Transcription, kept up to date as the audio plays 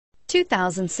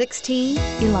2016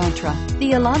 Elantra.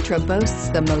 The Elantra boasts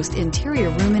the most interior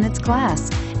room in its class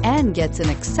and gets an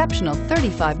exceptional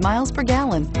 35 miles per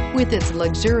gallon. With its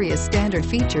luxurious standard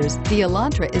features, the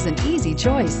Elantra is an easy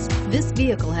choice. This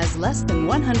vehicle has less than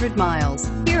 100 miles.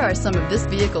 Here are some of this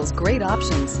vehicle's great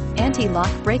options: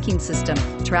 anti-lock braking system,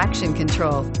 traction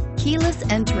control, keyless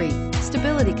entry,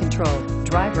 stability control,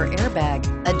 driver airbag,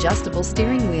 adjustable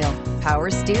steering wheel, power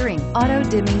steering,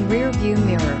 auto-dimming rear view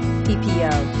mirror,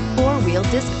 PPO, four-wheel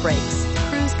disc brakes,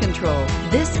 cruise control.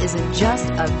 This isn't just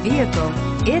a vehicle,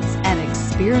 it's an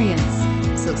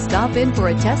experience. So stop in for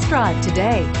a test drive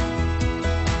today.